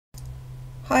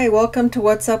Hi, welcome to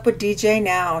What's Up with DJ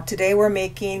Now. Today we're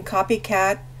making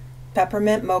Copycat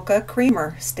Peppermint Mocha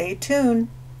Creamer. Stay tuned.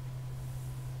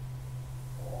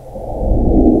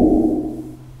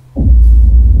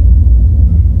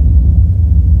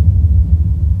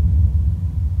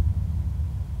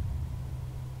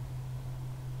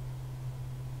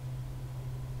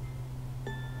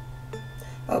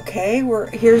 Okay,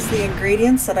 here's the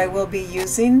ingredients that I will be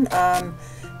using.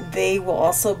 They will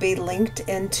also be linked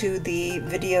into the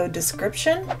video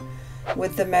description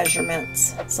with the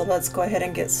measurements. So let's go ahead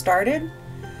and get started.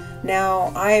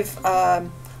 Now I've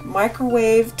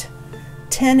microwaved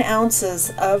 10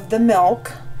 ounces of the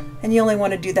milk, and you only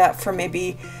want to do that for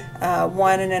maybe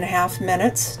 1.5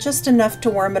 minutes, just enough to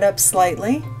warm it up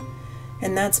slightly.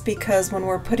 And that's because when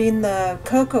we're putting the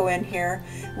cocoa in here,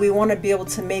 we want to be able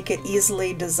to make it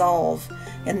easily dissolve,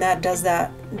 and that does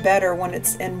that better when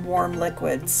it's in warm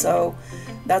liquid. So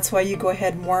that's why you go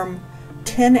ahead and warm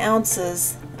 10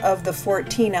 ounces of the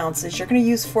 14 ounces. You're going to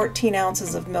use 14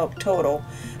 ounces of milk total,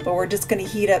 but we're just going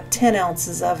to heat up 10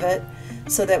 ounces of it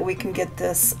so that we can get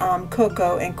this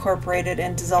cocoa incorporated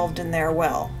and dissolved in there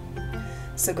well.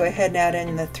 So go ahead and add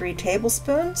in the 3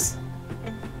 tablespoons.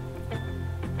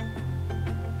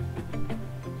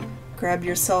 Grab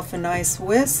yourself a nice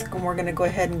whisk, and we're going to go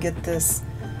ahead and get this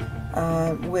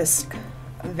whisk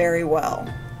very well.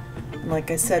 And like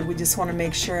I said, we just want to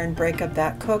make sure and break up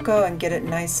that cocoa and get it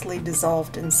nicely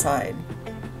dissolved inside.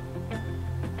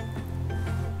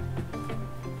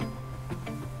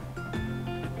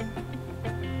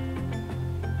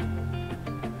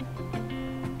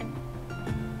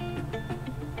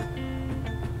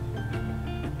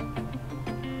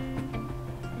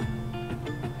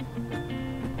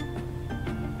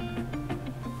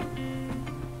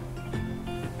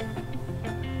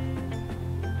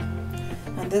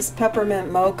 This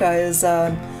Peppermint Mocha is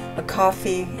a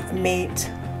Coffee Mate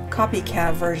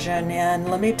copycat version, and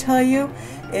let me tell you,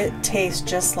 it tastes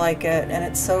just like it, and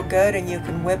it's so good, and you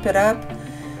can whip it up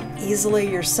easily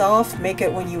yourself, make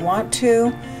it when you want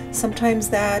to. Sometimes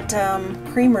that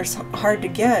creamer's hard to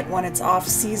get when it's off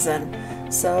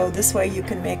season, so this way you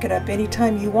can make it up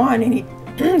anytime you want,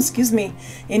 excuse me,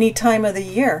 any time of the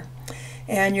year.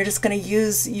 And you're just going to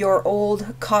use your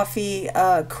old coffee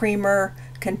creamer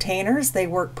containers. They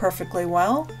work perfectly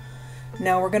well.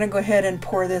 Now we're going to go ahead and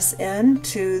pour this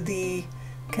into the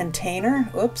container.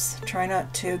 Oops, try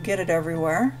not to get it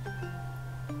everywhere.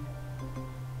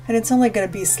 And it's only going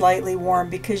to be slightly warm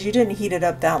because you didn't heat it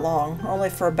up that long, only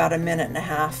for about 1.5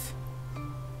 minutes.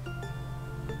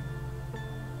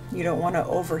 You don't want to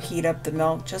overheat up the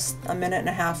milk, just 1.5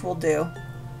 minutes will do.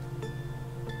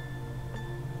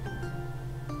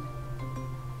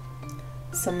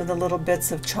 Some of the little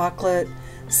bits of chocolate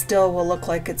still will look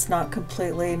like it's not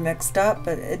completely mixed up,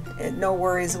 but no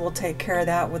worries, we'll take care of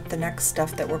that with the next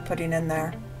stuff that we're putting in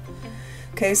there.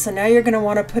 Okay, so now you're going to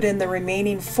want to put in the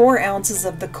remaining 4 ounces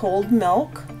of the cold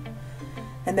milk,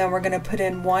 and then we're going to put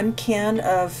in 1 can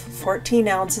of 14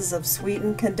 ounces of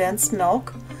sweetened condensed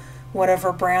milk.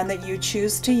 Whatever brand that you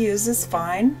choose to use is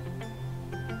fine.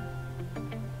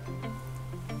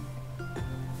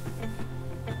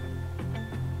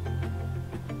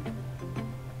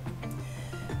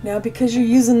 Now, because you're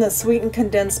using the sweetened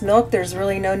condensed milk, there's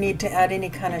really no need to add any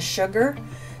kind of sugar,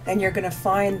 and you're going to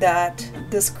find that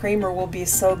this creamer will be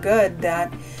so good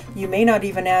that you may not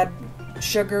even add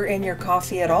sugar in your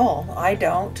coffee at all. I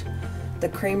don't. The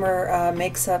creamer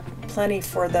makes up plenty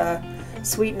for the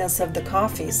sweetness of the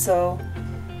coffee, so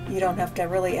you don't have to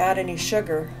really add any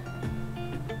sugar.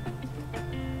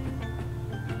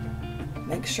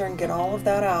 Make sure and get all of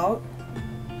that out.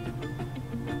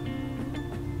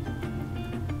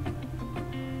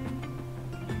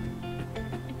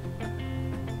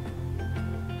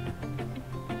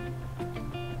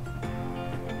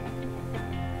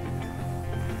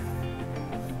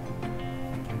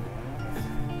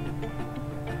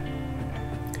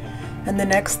 And the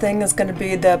next thing is going to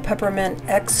be the peppermint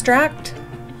extract,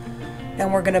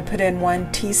 and we're going to put in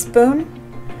 1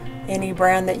 teaspoon. Any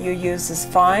brand that you use is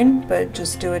fine, but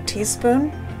just do a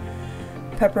teaspoon.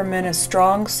 Peppermint is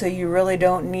strong, so you really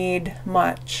don't need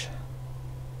much.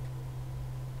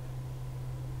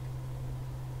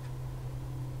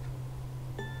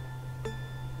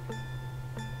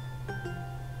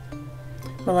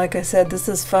 But like I said, this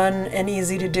is fun and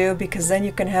easy to do because then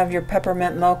you can have your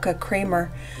peppermint mocha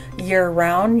creamer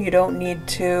year-round. You don't need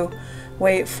to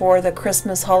wait for the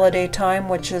Christmas holiday time,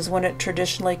 which is when it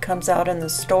traditionally comes out in the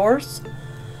stores.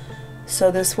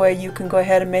 So this way you can go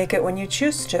ahead and make it when you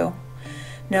choose to.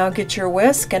 Now get your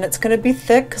whisk, and it's going to be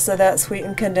thick because of that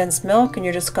sweetened condensed milk, and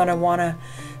you're just going to want to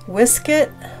whisk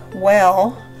it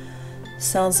well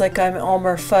Sounds like I'm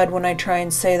Elmer Fudd when I try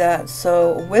and say that.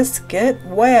 So whisk it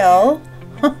well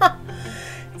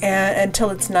and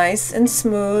until it's nice and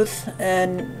smooth,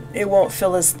 and it won't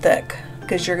feel as thick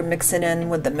because you're mixing in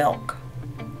with the milk.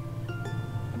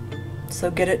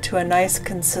 So get it to a nice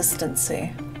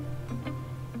consistency.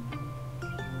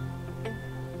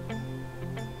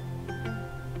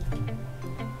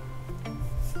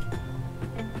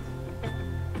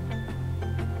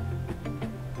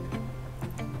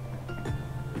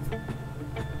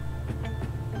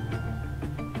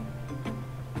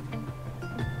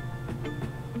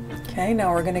 Okay,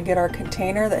 now we're going to get our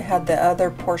container that had the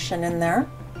other portion in there.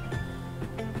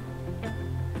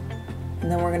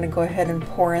 And then we're going to go ahead and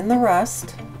pour in the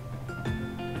rest.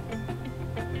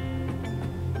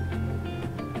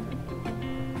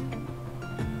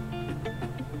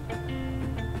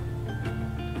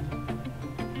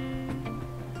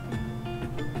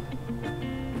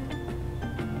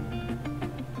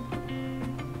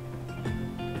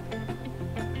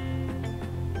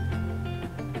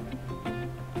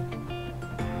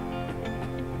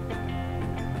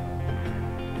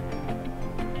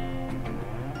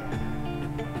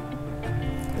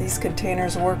 These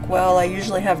containers work well. I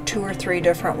usually have 2 or 3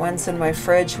 different ones in my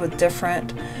fridge with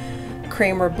different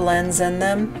creamer blends in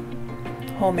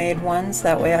them, homemade ones.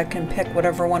 That way I can pick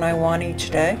whatever one I want each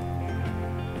day.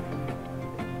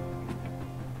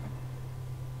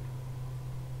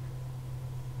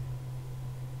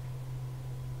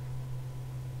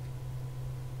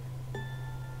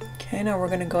 Okay, now we're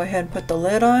going to go ahead and put the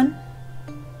lid on.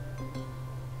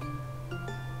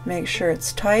 Make sure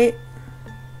it's tight.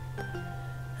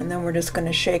 And then we're just going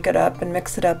to shake it up and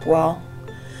mix it up well.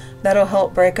 That'll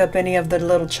help break up any of the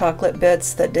little chocolate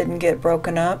bits that didn't get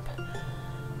broken up.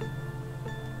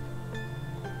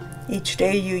 Each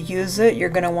day you use it, you're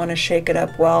going to want to shake it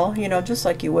up well, you know, just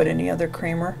like you would any other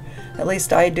creamer. At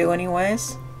least I do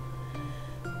anyways.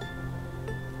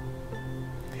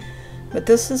 But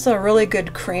this is a really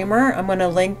good creamer. I'm going to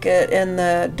link it in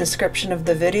the description of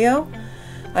the video.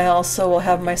 I also will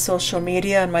have my social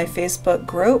media and my Facebook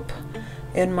group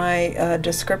in my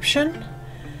description,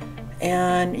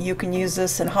 and you can use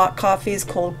this in hot coffees,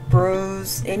 cold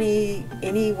brews, any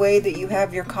way that you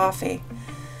have your coffee.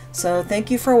 So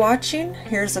thank you for watching.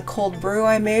 Here's a cold brew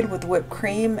I made with whipped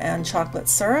cream and chocolate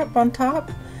syrup on top.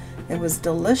 It was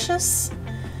delicious.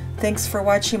 Thanks for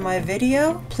watching my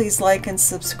video. Please like and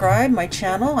subscribe my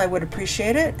channel. I would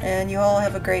appreciate it, and you all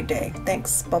have a great day.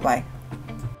 Thanks. Bye-bye.